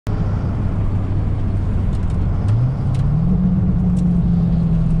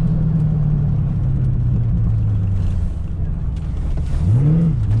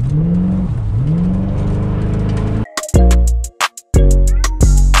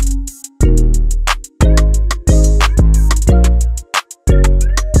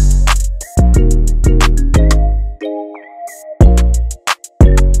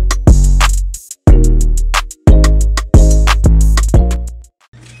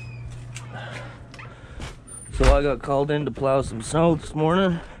So I got called in to plow some snow this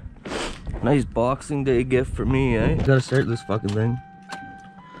morning. Nice Boxing Day gift for me, eh? Gotta start this fucking thing.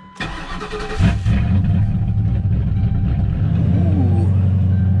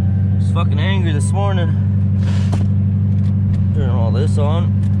 Ooh. Just fucking angry this morning. Turn all this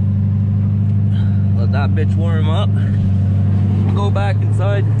on. Let that bitch warm up. Go back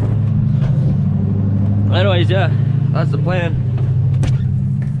inside. Anyways, yeah, that's the plan.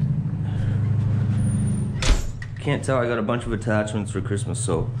 Can't tell I got a bunch of attachments for Christmas,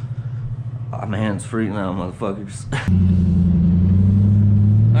 so my hand's free now, motherfuckers.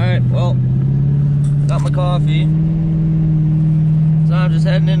 Alright, well, got my coffee. So I'm just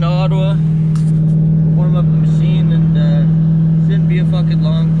heading into Ottawa. Warm up the machine, and shouldn't be a fucking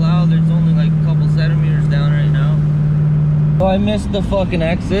long plow. There's only like a couple centimeters down right now. So I missed the fucking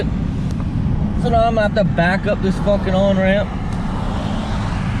exit. So now I'm gonna have to back up this fucking on-ramp.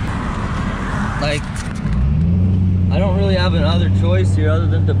 Like, I don't really have another choice here other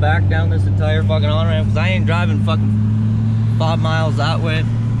than to back down this entire fucking on-ramp, because I ain't driving fucking 5 miles that way.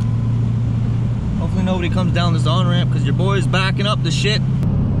 Hopefully nobody comes down this on-ramp, because your boy's backing up the shit.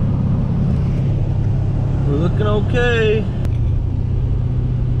 We're looking okay.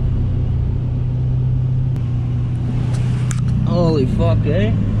 Holy fuck,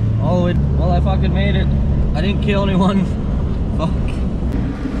 eh? All the way, well, I fucking made it. I didn't kill anyone. Fuck.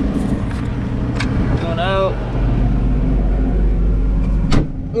 Going out.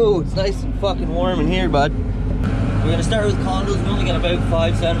 Ooh, it's nice and fucking warm in here, bud. We're gonna start with condos. We only got about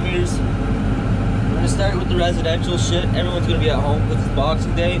 5 centimeters. We're gonna start with the residential shit. Everyone's gonna be at home because it's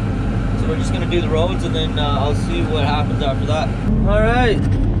Boxing Day. So we're just gonna do the roads, and then I'll see what happens after that. All right.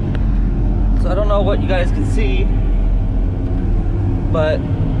 So I don't know what you guys can see, but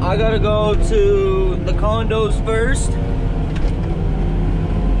I gotta go to the condos first,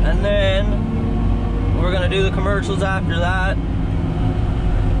 and then we're gonna do the commercials after that.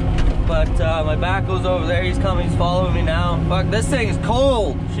 But my backhoe's over there. He's coming. He's following me now. Fuck, this thing is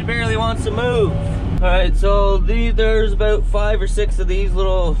cold. She barely wants to move. All right, so there's about 5 or 6 of these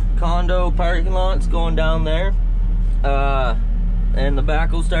little condo parking lots going down there. And the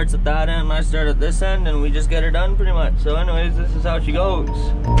backhoe starts at that end, and I start at this end, and we just get her done pretty much. So anyways, this is how she goes.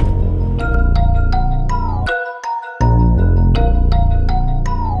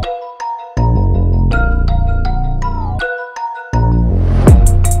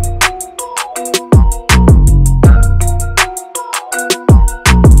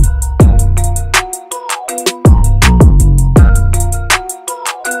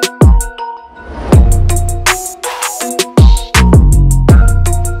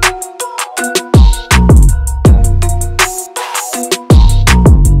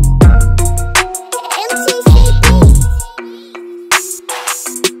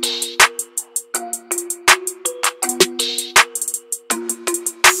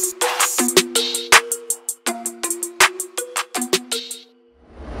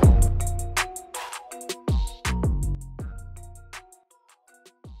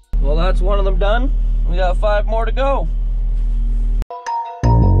 Well, that's one of them done. We got 5 more to go.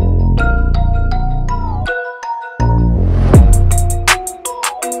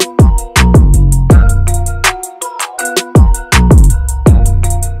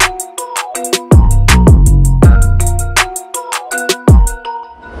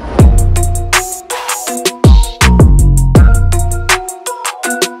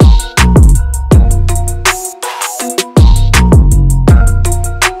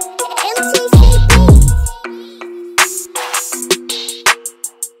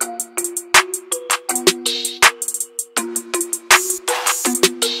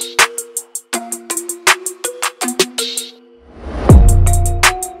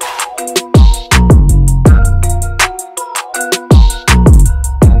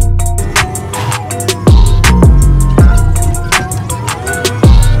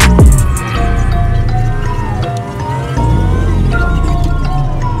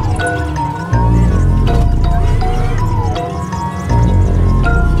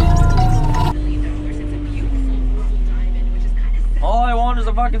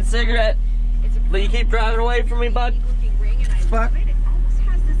 Fucking cigarette, but you keep driving away from me, bud. Fuck.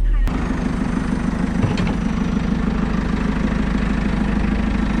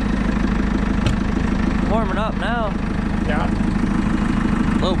 Warming up now. Yeah.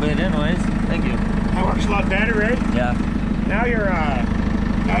 A little bit, anyways. Thank you. That works a lot better, right? Yeah. Now your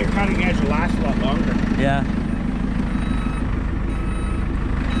cutting edge will last a lot longer. Yeah.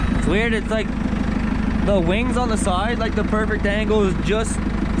 It's weird. It's like the wings on the side, like the perfect angle is just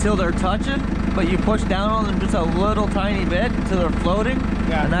till they're touching, but you push down on them just a little tiny bit until they're floating,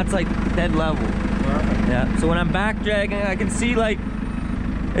 yeah, and that's like dead level. perfect. Yeah, so when I'm back dragging, I can see like,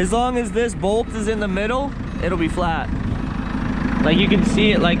 as long as this bolt is in the middle, it'll be flat. Like you can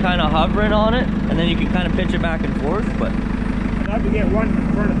see it like kind of hovering on it, and then you can kind of pinch it back and forth, but. I'd love to get one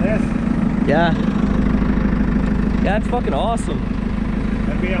in front of this. Yeah. Yeah, it's fucking awesome.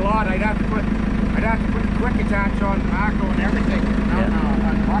 That'd be a lot. I'd have to put the quick attach on the macro and everything.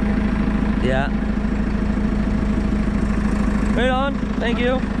 On bucket. Yeah. Right on. Thank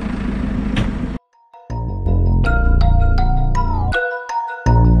you.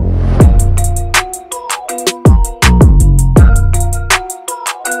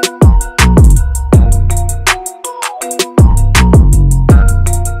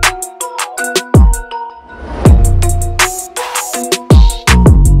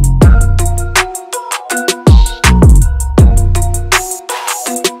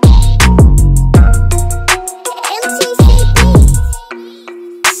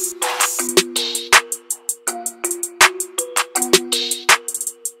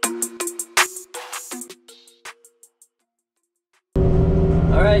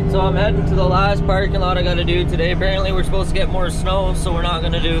 Alright, so I'm heading to the last parking lot I gotta do today. Apparently we're supposed to get more snow, so we're not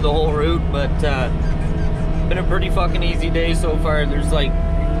gonna do the whole route, but been a pretty fucking easy day so far. There's like,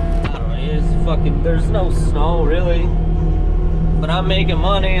 I don't know, there's no snow really. But I'm making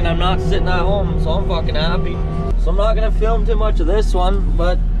money and I'm not sitting at home, so I'm fucking happy. So I'm not gonna film too much of this one,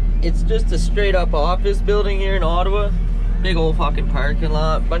 but it's just a straight up office building here in Ottawa. Big old fucking parking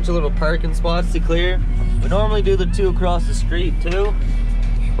lot, bunch of little parking spots to clear. We normally do the two across the street too,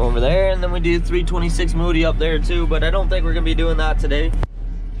 over there, and then we do 326 Moody up there too, but I don't think we're gonna be doing that today.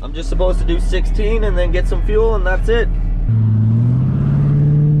 I'm just supposed to do 16 and then get some fuel, and that's it.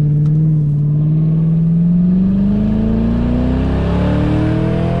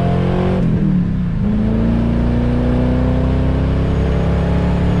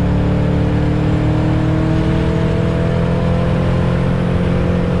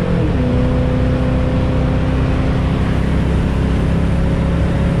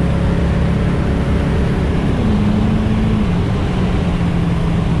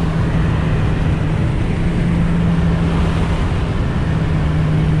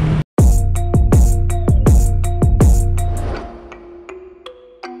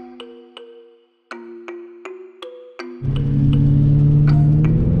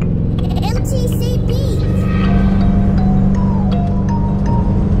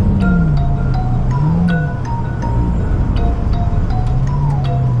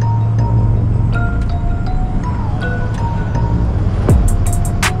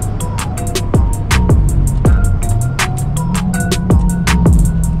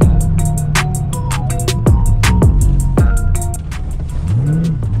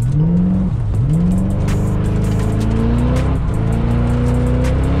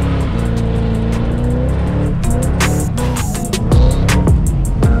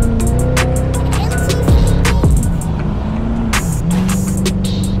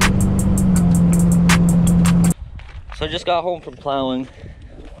 So I just got home from plowing.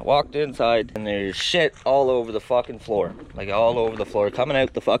 I walked inside and there's shit all over the fucking floor. Like all over the floor. Coming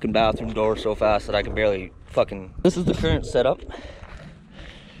out the fucking bathroom door so fast that I can barely fucking... This is the current setup.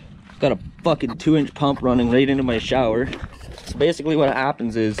 Got a fucking 2-inch pump running right into my shower. So basically what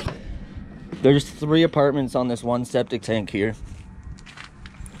happens is there's 3 apartments on this one septic tank here.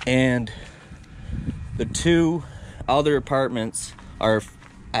 And the 2 other apartments are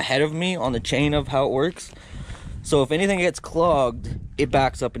ahead of me on the chain of how it works. So if anything gets clogged, it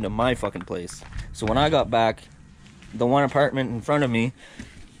backs up into my fucking place. So when I got back, the one apartment in front of me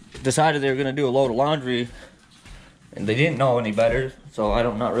decided they were gonna do a load of laundry, and they didn't know any better, so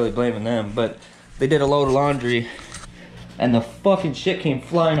I'm not really blaming them, but they did a load of laundry and the fucking shit came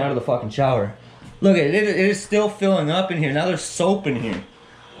flying out of the fucking shower. Look at it, it is still filling up in here. Now there's soap in here.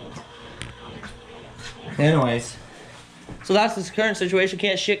 Anyways, so that's this current situation.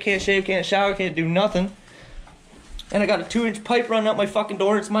 Can't shit, can't shave, can't shower, can't do nothing. And I got a 2-inch pipe running out my fucking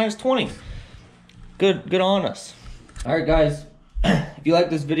door. It's -20. Good on us. Alright guys, if you like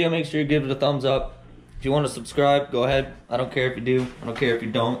this video, make sure you give it a thumbs up. If you want to subscribe, go ahead. I don't care if you do. I don't care if you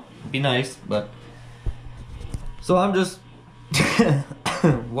don't. Be nice, but... So I'm just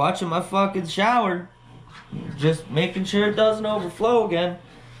watching my fucking shower. Just making sure it doesn't overflow again.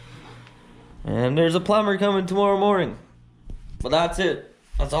 And there's a plumber coming tomorrow morning. But that's it.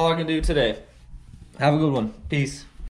 That's all I can do today. Have a good one. Peace.